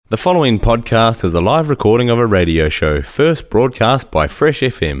The following podcast is a live recording of a radio show first broadcast by Fresh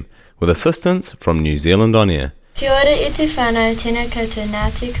FM with assistance from New Zealand On Air. Kia ora e te whānau, tēnā koutou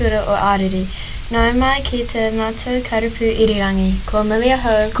nā te kura o Ārere. Nau mai ki te mātou karapu irirangi. Ko Amelia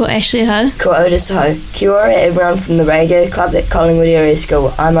Ho. Ko Ashley Ho. Ko Otis Ho. Kia ora everyone from the radio club at Collingwood Area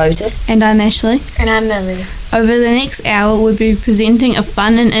School. I'm Otis. And I'm Ashley. And I'm Millie. Over the next hour, we'll be presenting a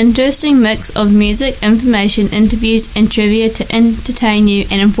fun and interesting mix of music, information, interviews and trivia to entertain you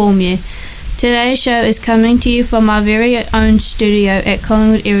and inform you. Today's show is coming to you from our very own studio at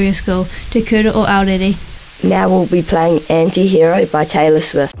Collingwood Area School, Te Kura o Aorere. Now we'll be playing Anti-Hero by Taylor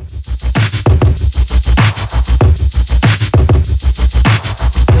Swift.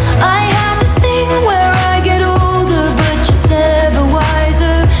 I have this thing where I get older but just never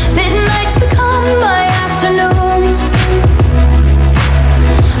wiser. Midnights become my afternoons.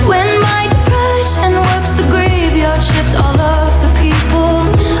 When my depression works the graveyard shift, all of the people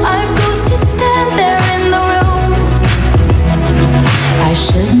I've ghosted stand there in the room. I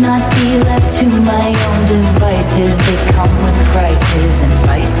should not be left to my own devices. They come with prices and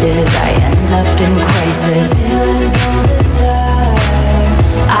vices. I end up in crisis. Till all this time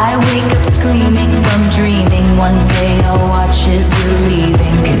I wake up screaming from dreaming. One day I'll watch as you're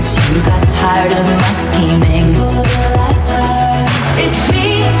leaving, 'cause you got tired of my scheming. For the last time, it's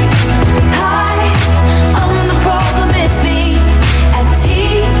me. Hi, I'm the problem, it's me. At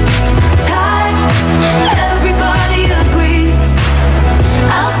tea time, everybody agrees.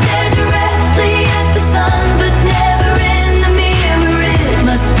 I'll stare directly at the sun, but never in the mirror. It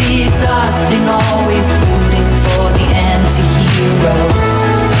must be exhausting, always rooting for the anti-hero.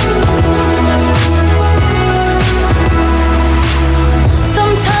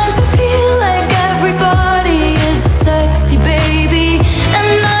 Sometimes I feel like everybody is a sexy baby,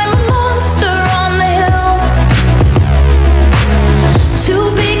 and I'm a monster on the hill. Too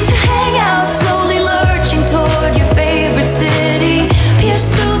big to hang out, slowly lurching toward your favorite city.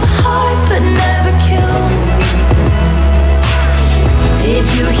 Pierced through the heart but never killed. Did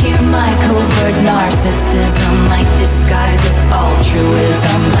you hear my covert narcissism? Like disguise as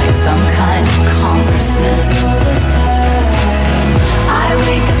altruism, like some kind of congressman. All this time I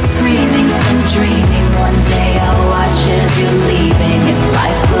wake up screaming from dreaming. One day I'll watch as you're leaving, and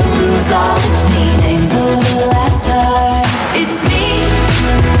life will lose all its meaning. For the last time, it's me.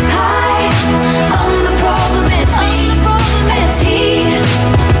 Hi, I'm the problem, it's me. At tea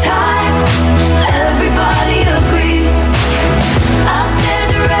time, everybody agrees. I'll stare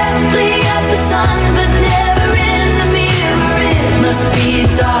directly at the sun, but never in the mirror. It must be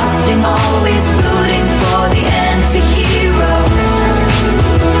exhausting, always rooting for the anti-hero.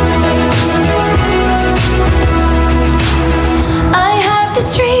 I have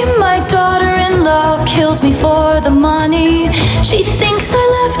this dream, my daughter-in-law kills me for the money. She thinks I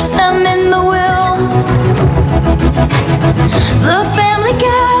left them in the will. The family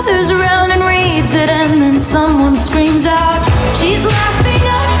gathers around and reads it, and then someone screams out, she's laughing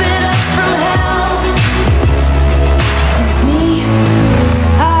up at us from hell. It's me.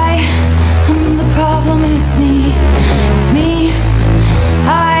 I'm the problem, it's me. It's me.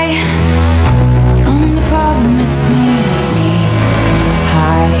 I'm the problem, it's me. It's me.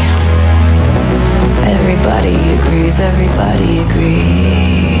 Everybody agrees, everybody agrees.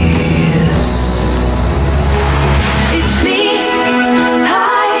 It's me.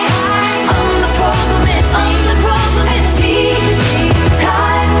 I'm the problem, it's me. I'm the problem, it's me.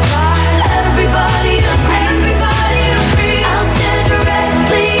 Time, everybody agrees. Everybody agrees. I'll stare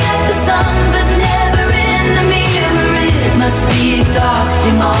directly at the sun, but never in the mirror. It must be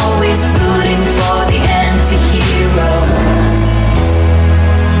exhausting, always rooting for the anti-hero.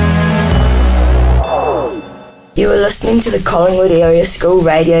 You are listening to the Collingwood Area School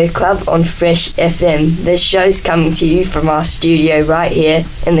Radio Club on Fresh FM. This show's coming to you from our studio right here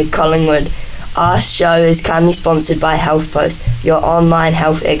in the Collingwood. Our show is kindly sponsored by Health Post, your online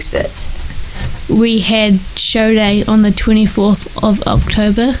health experts. We had show day on the 24th of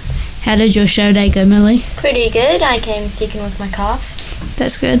October. How did your show day go, Millie? Pretty good. I came second with my calf.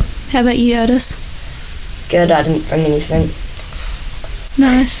 That's good. How about you, Otis? Good, I didn't bring anything.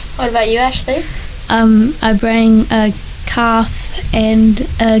 Nice. What about you, Ashley? I bring a calf and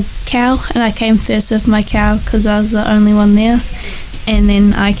a cow, and I came first with my cow because I was the only one there. And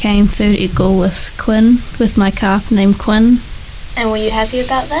then I came third equal with Quinn, with my calf named Quinn. And were you happy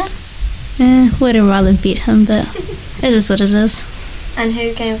about that? Would have rather beat him, but it is what it is. And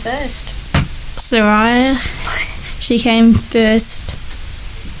who came first? Soraya. She came first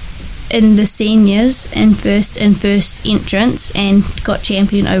in the seniors and first entrance and got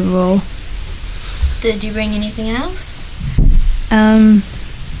champion overall. Did you bring anything else?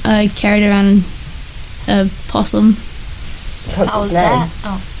 I carried around a possum. What's his name?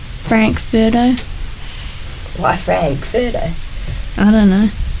 Frankfurter. Why Frankfurter? I don't know.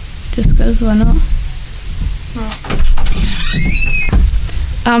 Just goes, why not? Nice.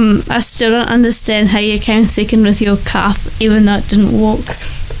 I still don't understand how you came second with your calf, even though it didn't walk.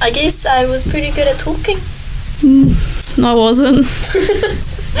 I guess I was pretty good at talking. I wasn't.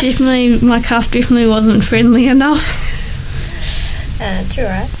 My calf definitely wasn't friendly enough. True,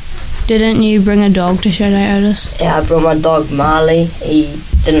 right? Didn't you bring a dog to show to Otis? Yeah, I brought my dog Marley. He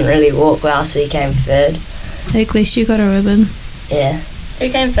didn't really walk well, so he came third. At least you got a ribbon. Yeah. Who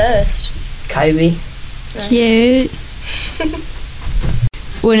came first? Kobe. Nice. Cute.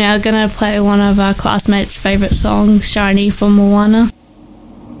 We're now going to play one of our classmates' favourite songs, Shiny from Moana.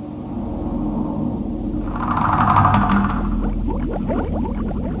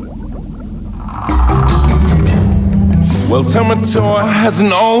 Well, Tomato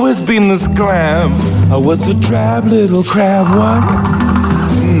hasn't always been this glam. I was a drab little crab once.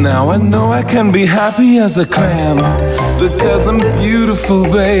 Now I know I can be happy as a clam, because I'm beautiful,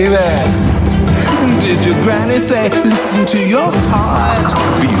 baby. Did your granny say, listen to your heart,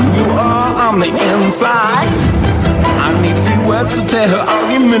 be who you are on the inside? I need 3 words to tear her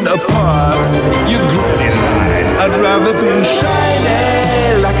argument apart. Your granny lied. I'd rather be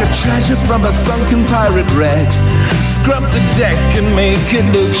shiny, like a treasure from a sunken pirate wreck. Scrub the deck and make it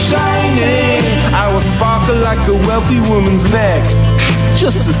look shiny. I will sparkle like a wealthy woman's neck.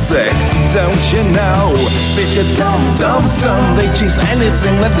 Just a sec, don't you know? Fish are dumb, dumb, dumb. They chase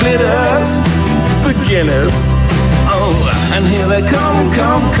anything that glitters. Beginners. Oh, and here they come,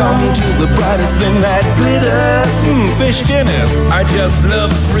 come, come to the brightest thing that glitters. Fish dinners. I just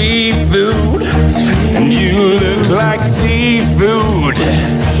love free food, and you look like seafood.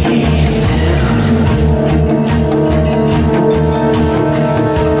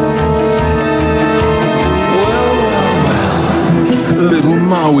 Little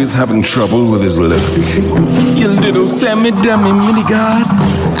Maui's having trouble with his look. You little semi-dummy mini-god.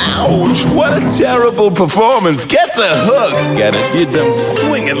 Ouch, what a terrible performance. Get the hook. Get it? You don't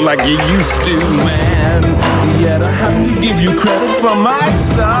swing it like you used to, man. Yet I have to give you credit for my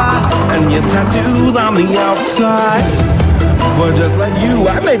start and your tattoos on the outside. For just like you,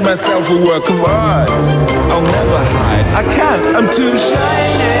 I made myself a work of art. I'll never hide, I can't, I'm too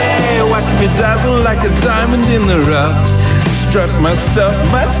shiny. Watch me dazzle like a diamond in the rough. Strut my stuff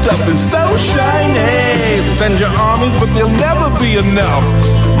is so shiny. Send your armies, but they'll never be enough.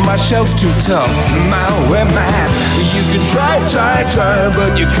 My shell's too tough, my we're mad. You can try,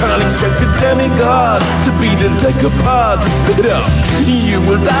 but you can't expect a demigod to beat and take apart. Pick it up, you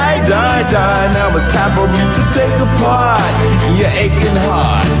will die. Now it's time for you to take apart your aching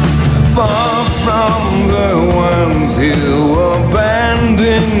heart. Far from the ones who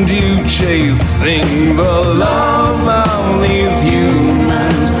abandoned you, chasing the love of these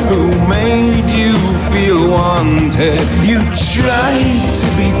humans who made you feel wanted. You tried to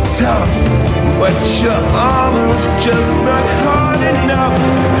be tough, but your armor's just not hard enough.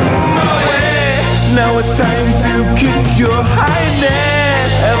 Now it's time to kick your highness.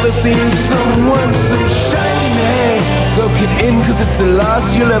 Ever seen someone so shiny? Soak it in, cause it's the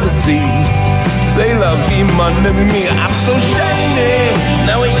last you'll ever see. Say love him under me, I'm so shiny.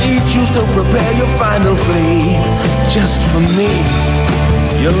 Now I eat you, so prepare your final plea. Just for me,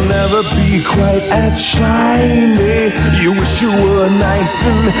 you'll never be quite as shiny. You wish you were nice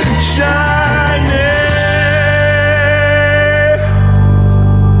and shiny.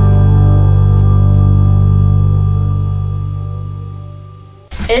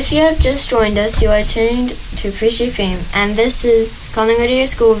 If you have just joined us, you are tuned to Fresh FM, and this is Collingwood Area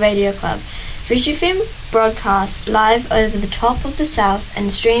School Radio Club. Fresh FM broadcasts live over the top of the south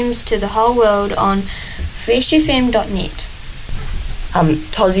and streams to the whole world on freshfm.net.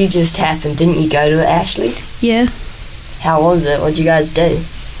 Tozzy just happened, didn't you go to it, Ashley? Yeah. How was it? What'd you guys do?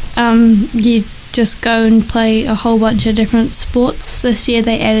 You just go and play a whole bunch of different sports. This year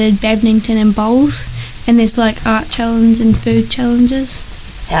they added badminton and bowls, and there's like art challenges and food challenges.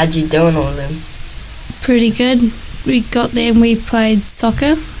 How'd you do in all of them? Pretty good. We got there and we played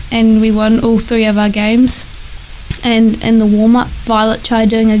soccer and we won all 3 of our games. And in the warm-up, Violet tried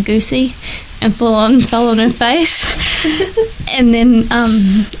doing a goosey and fell on her face. And then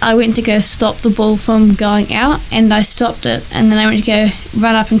I went to go stop the ball from going out, and I stopped it, and then I went to go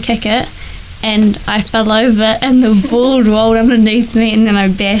run up and kick it, and I fell over and the ball rolled underneath me, and then I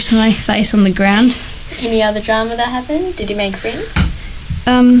bashed my face on the ground. Any other drama that happened? Did you make friends?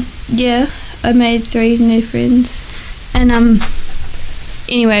 Yeah, I made 3 new friends, and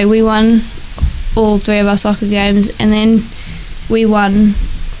anyway, we won all 3 of our soccer games, and then we won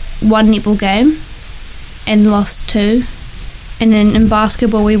one netball game and lost 2. And then in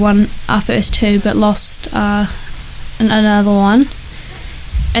basketball we won our first 2 but lost another one.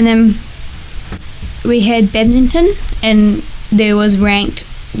 And then we had badminton, and there was ranked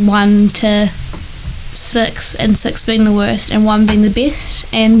 1 to 6, and 6 being the worst and 1 being the best.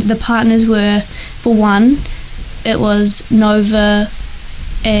 And the partners were, for 1, it was Nova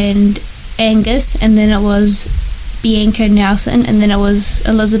and Angus, and then it was Bianca and Nelson, and then it was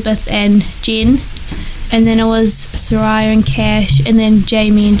Elizabeth and Jen, and then it was Soraya and Cash, and then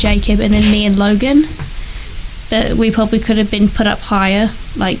Jamie and Jacob, and then me and Logan. But we probably could have been put up higher,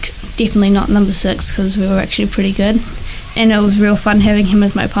 like definitely not number 6, because we were actually pretty good. And it was real fun having him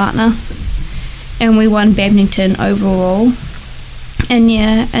as my partner. And we won badminton overall. And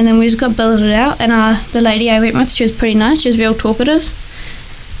yeah, and then we just got billeted out, and the lady I went with, she was pretty nice. She was real talkative,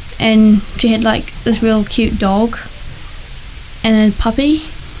 and she had like this real cute dog and a puppy,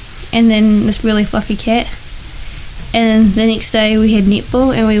 and then this really fluffy cat. And the next day we had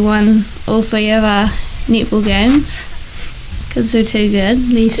netball, and we won all 3 of our netball games because we're too good.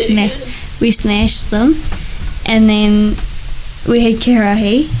 We smashed them. And then we had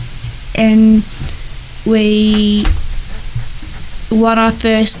karahi, and we won our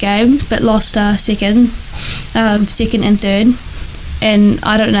first game but lost our second and third. And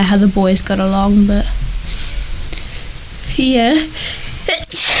I don't know how the boys got along, but yeah.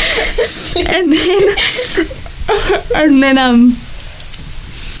 and then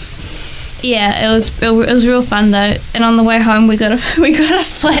yeah, it was real fun though. And on the way home we got a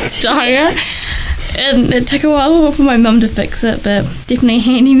flat tire, and it took a while for my mum to fix it, but definitely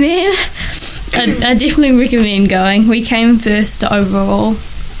handyman. I definitely recommend going. We came first overall,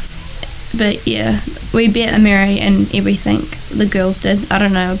 but yeah, we beat Mary and everything. The girls did. I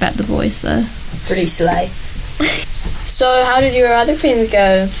don't know about the boys though. Pretty slay. So how did your other friends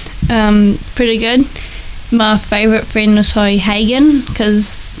go? Pretty good. My favourite friend was probably Hagen,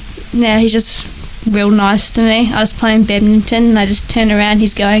 because now he's just real nice to me. I was playing badminton and I just turned around,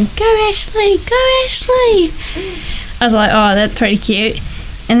 he's going, "Go Ashley, go Ashley." I was like, oh, that's pretty cute.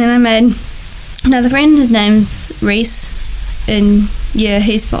 And then I made another friend, his name's Reese, and yeah,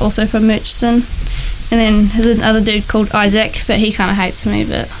 he's also from Murchison. And then there's another dude called Isaac, but he kind of hates me,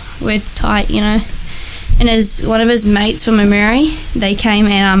 but we're tight, you know. And one of his mates from Mary, they came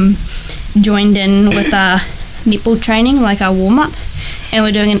and joined in with our netball training, like our warm-up, and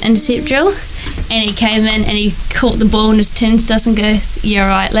we're doing an intercept drill. And he came in and he caught the ball and just turns to us and goes, "You're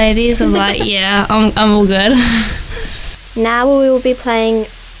right, ladies." I was like, yeah, I'm all good. Now we will be playing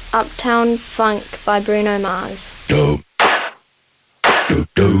Uptown Funk by Bruno Mars. Dope. Dope,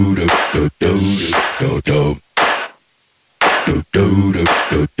 dope, dope, dope, dope, dope. Dope, dope, dope,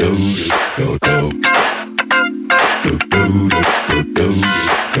 dope, dope, dope. Dope, dope, dope, dope,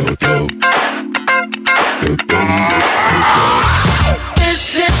 dope, dope. This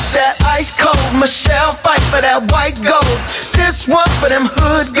shit that ice cold Michelle fight for that white gold. This one for them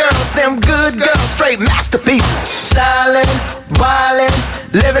hood girls, them good girls, straight masterpieces. Styling, wildin',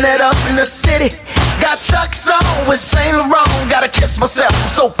 living it up in the city. Got Chuck's on with Saint Laurent. Gotta kiss myself, I'm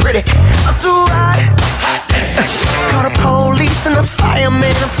so pretty. I'm too hot. Call the police and the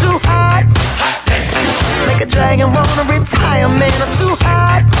fireman. I'm too hot. Make a dragon wanna retire, man. I'm too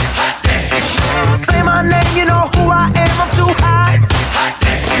hot. Say my name, you know who I am. I'm too hot.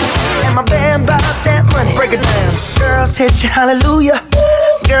 And my band bought that money. Break it down. Girls hit you, hallelujah.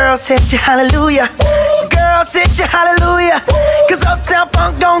 Girls hit you, hallelujah. Girls hit you, hallelujah. Cause Uptown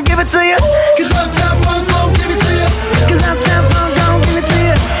Funk gon' give it to you. Cause Uptown Funk gon' give it to you. Cause Uptown Funk gon' give it to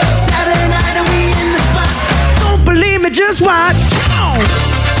you. Saturday night and we in the spot. Don't believe me, just watch.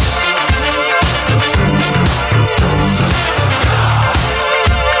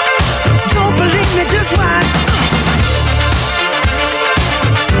 Don't believe me, just watch.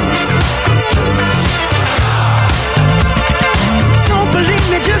 Don't believe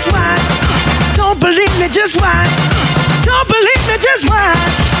me, just watch. Don't believe me, just watch. Don't believe me, just watch.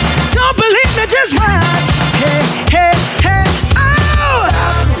 Don't believe me, just watch. Hey, hey, hey, oh!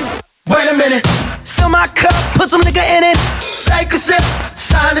 Stop. Wait a minute. Fill my cup, put some nigga in it. Take a sip,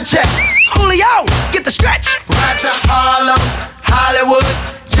 sign the check. Julio, get the stretch. Right to Harlem, Hollywood,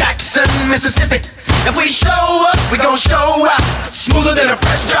 Jackson, Mississippi. If we show up, we gon' show out. Smoother than a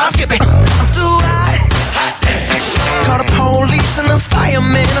fresh drop skipping. I'm too hot. Call the police and the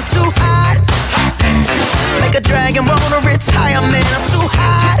fireman. I'm too hot. Make a dragon wanna retire, man. I'm too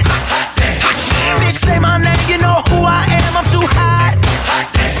hot. Bitch, say my name, you know who I am. I'm too hot.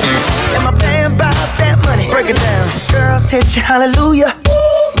 And my band bought that money. Break it down. Girls hit you, hallelujah.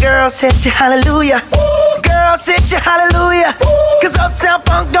 Girls hit you, hallelujah. Girls hit you, hallelujah. Cause Uptown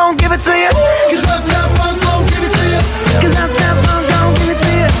Funk gon' it to you. Cause Uptown Funk gon' give it to you. Cause Uptown Funk gon' give it to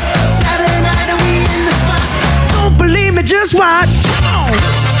you. Saturday night and we in the spot. Don't believe me, just watch. Come on.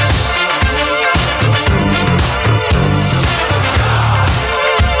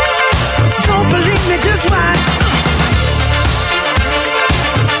 Don't believe me, just watch.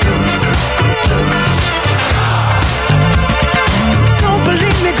 Don't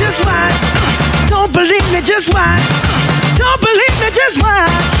believe me, just watch. Don't believe me, just watch. Don't believe me, just watch.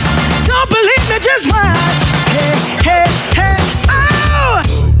 Don't believe me, just watch. Hey, hey, hey, oh!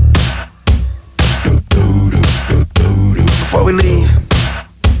 Before we leave,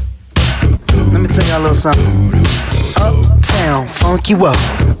 let me tell y'all a little something. Uptown, funk you up.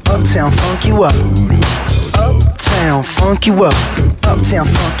 Uptown, funk you up. Uptown, funk you up. Uptown,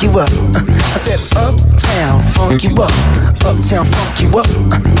 funk you up. I said uptown, funk you up. Uptown, funk you up.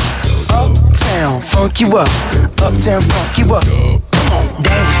 Uptown, funk you up. Uptown, funk you up. Come on,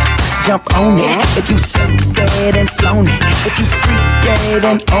 dance, jump on it. If you sexed and flown it, if you freaked dead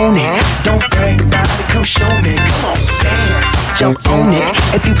and own it, don't brag about it, come show me. Come on, dance, jump on it.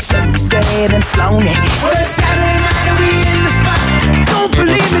 If you sexed and flown it, well, it's Saturday night and we in the spot. Don't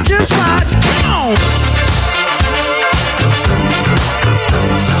believe me, just watch. Come on.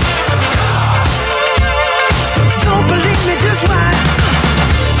 Don't believe me, just watch.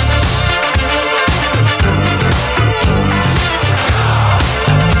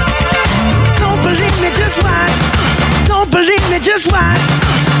 Don't believe me, just watch. Don't believe me, just watch.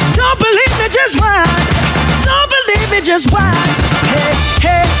 Don't believe me, just watch. Don't believe me, just watch. Hey,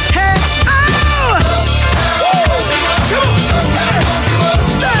 hey, hey, oh! Come on.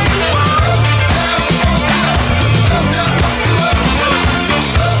 Say what?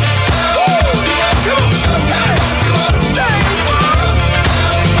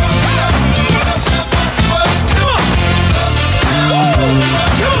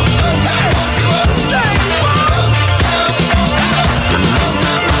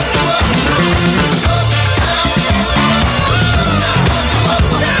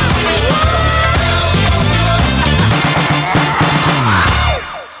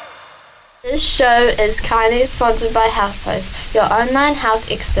 This show is kindly sponsored by HealthPost, your online health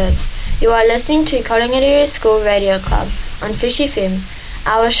experts. You are listening to Collingwood Area School Radio Club on Fish FM.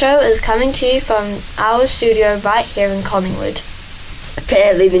 Our show is coming to you from our studio right here in Collingwood.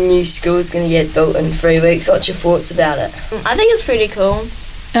 Apparently the new school's going to get built in 3 weeks. What's your thoughts about it? I think it's pretty cool.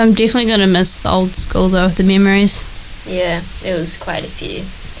 I'm definitely going to miss the old school though, the memories. Yeah, there was quite a few.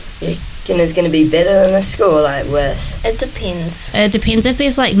 You reckon it's going to be better than the school or like worse? It depends. It depends if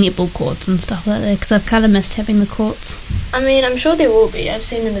there's like netball courts and stuff like that, because I've kind of missed having the courts. I mean, I'm sure there will be. I've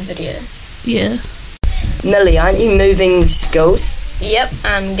seen in the video. Yeah. Millie, aren't you moving schools? Yep,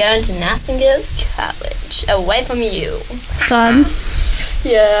 I'm going to Nassingers College, away from you. Fun.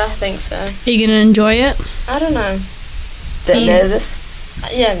 Yeah, I think so. Are you going to enjoy it? I don't know. Bit nervous?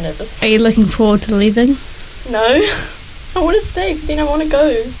 Yeah, I'm nervous. Are you looking forward to leaving? No, I want to stay, but then I want to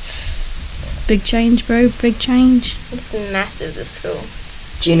go. Big change, bro. Big change. It's massive, this school.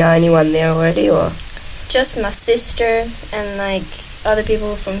 Do you know anyone there already, or? Just my sister and like other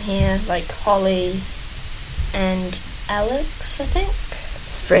people from here, like Holly and Alex, I think.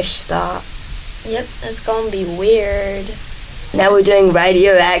 Fresh start. Yep, it's gonna be weird. Now we're doing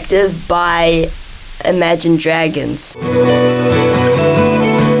Radioactive by Imagine Dragons.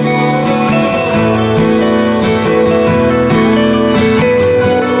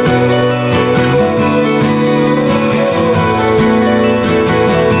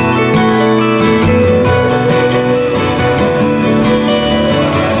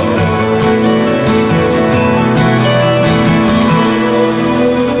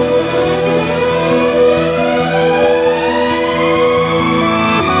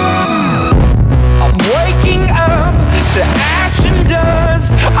 I'm waking up to action.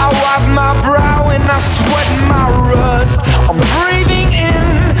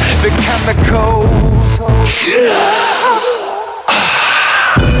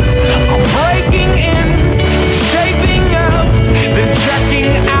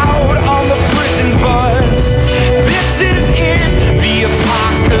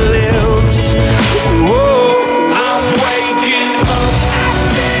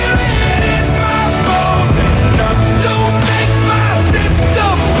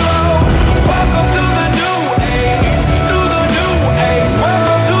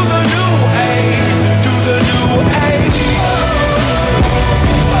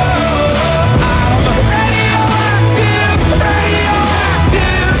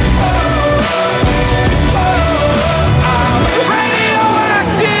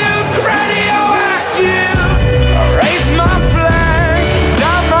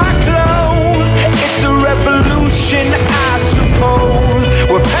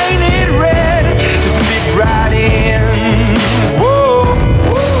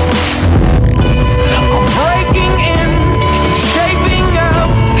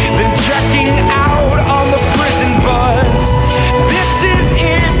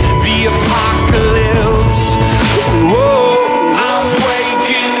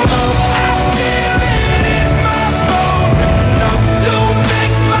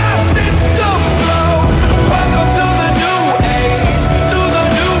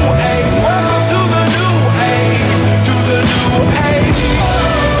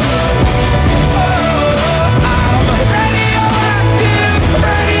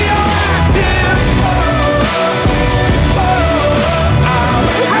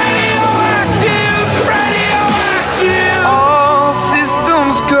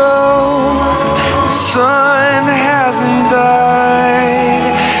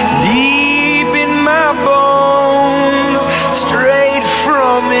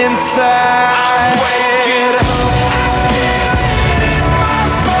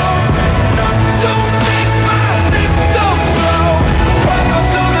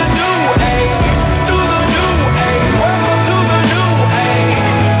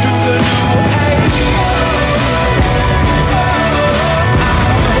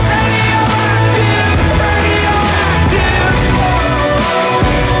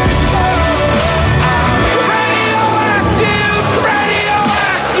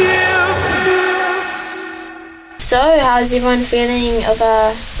 how's everyone feeling of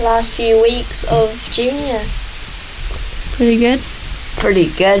our last few weeks of junior? Pretty good. Pretty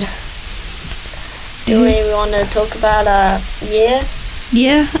good. Do we want to talk about our year?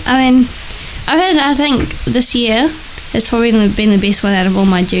 Yeah, I think this year has probably been the best one out of all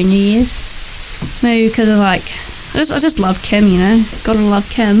my junior years. Maybe because of I just love Kim, Gotta love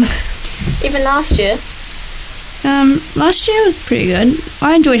Kim. Even last year? Last year was pretty good.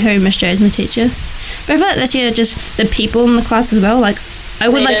 I enjoyed her and Miss Jo as my teacher. But I feel like this year just the people in the class as well. I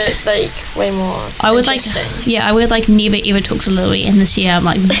would it, way more. I would I would never ever talk to Louis, and this year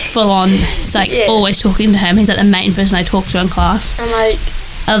I'm full on, always talking to him. He's the main person I talk to in class. I'm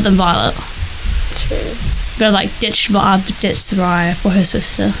other than Violet. True. But ditched Soraya for her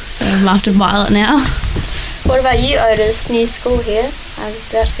sister, so I'm after Violet now. What about you, Otis? New school here.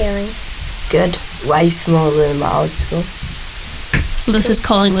 How's that feeling? Good. Way smaller than my old school. Well, this is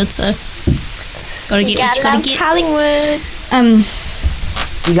Collingwood, so gotta get what you gotta get. Collingwood.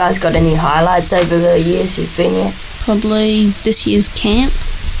 You guys got any highlights over the years you've been here? Probably this year's camp.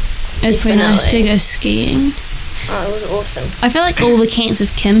 It was pretty nice to go skiing. Oh, it was awesome. I feel like all the camps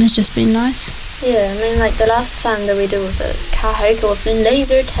of Kim has just been nice. Yeah, the last time that we did with the Kahoka with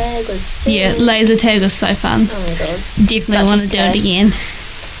laser tag was sick. Yeah, laser tag was so fun. Oh my god. Definitely want to do it again.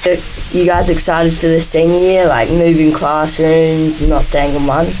 You guys excited for the senior year, moving classrooms and not staying in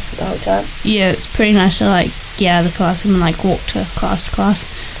one the whole time? Yeah, it's pretty nice to get out of the classroom and walk to class.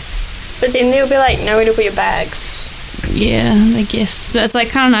 But then there'll be nowhere to put your bags. Yeah, I guess. But it's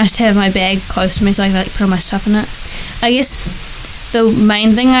kind of nice to have my bag close to me so I can put all my stuff in it. I guess the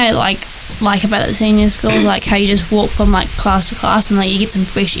main thing I like about the senior school is how you just walk from class to class and you get some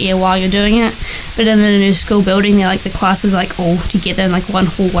fresh air while you're doing it. But in the new school building, the classes all together in one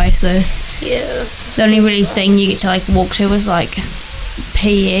hallway. So yeah, the only really thing you get to walk to is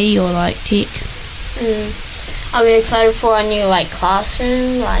PE or tech. Are we excited for our new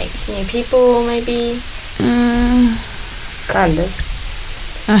classroom, new people maybe? Kind of.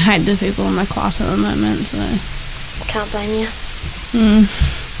 I hate the people in my class at the moment, so can't blame you.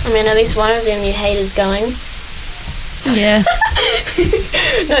 At least one of them you hate is going. Yeah.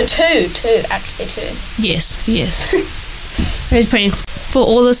 No, two, actually two. Yes. It was pretty. For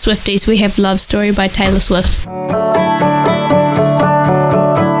all the Swifties, we have Love Story by Taylor Swift.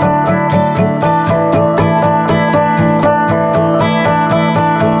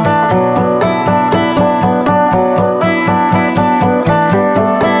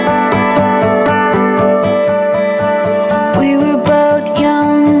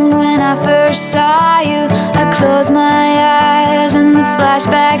 Saw you, I close my eyes and the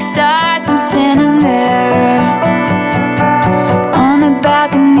flashback starts. I'm standing there on a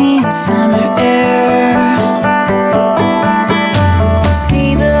balcony in summer air.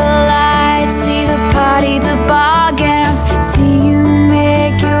 See the lights, see the party, the ball gowns. See you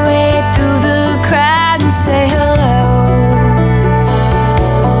make your way through the crowd and say hello.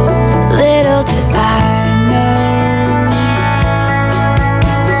 Little did I know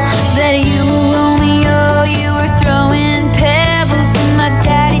that you were Romeo, you were throwing pebbles, and my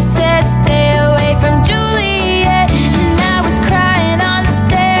daddy said stay away from Juliet, and I was crying on the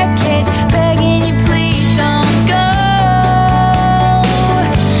staircase, begging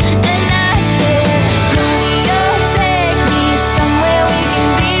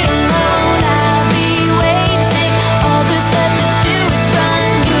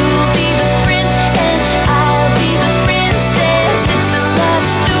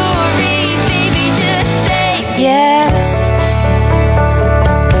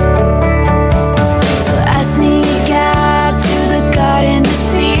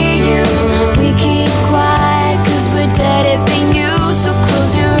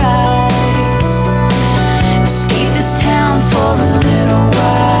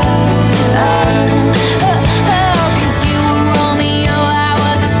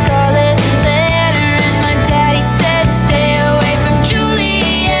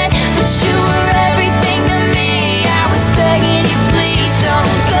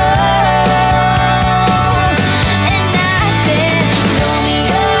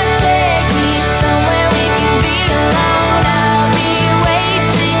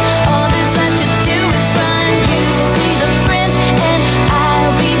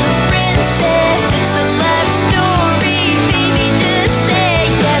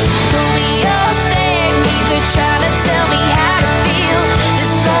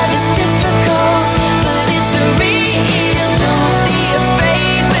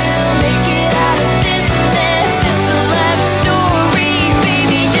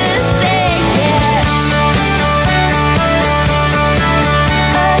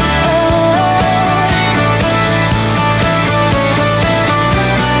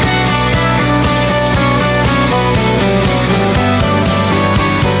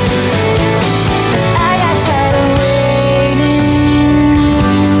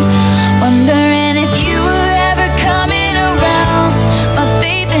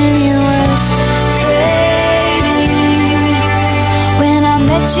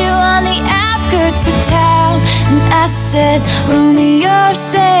you on the outskirts of town. And I said, Romeo,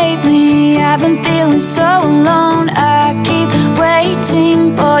 save me, I've been feeling so alone. I keep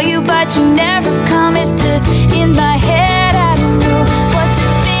waiting for you, but you never come. Is this in my head? I don't know what to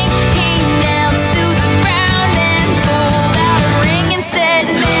think. He knelt to the ground and pulled out a ring and said,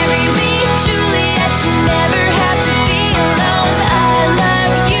 marry me, Juliet, you never have to be alone. I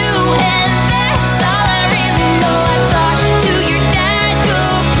love you and that's all I really know. I talked to your dad, go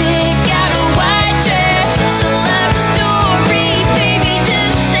pick out a white dress. It's a love story, baby,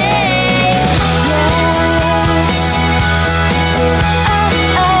 just say yes.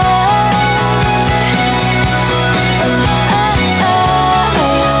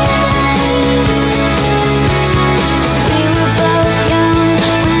 We were both young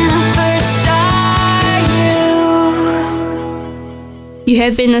when I first saw you. You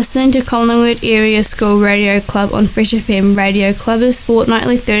have been listening to Collingwood Area School Radio Club on Fresh FM. Radio Club's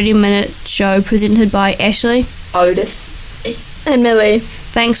fortnightly 30-minute show presented by Ashley Otis. And Millie.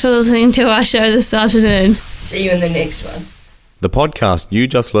 Thanks for listening to our show this afternoon. See you in the next one. The podcast you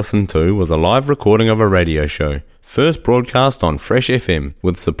just listened to was a live recording of a radio show, first broadcast on Fresh FM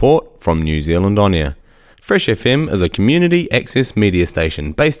with support from New Zealand On Air. Fresh FM is a community access media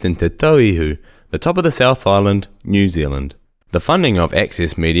station based in Te Tauihu, the top of the South Island, New Zealand. The funding of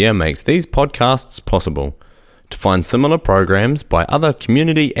Access Media makes these podcasts possible. To find similar programs by other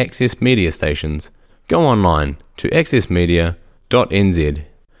community access media stations, go online to accessmedia.nz.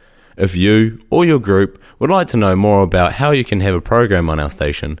 If you or your group would like to know more about how you can have a program on our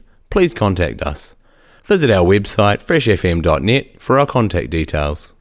station, please contact us. Visit our website freshfm.net for our contact details.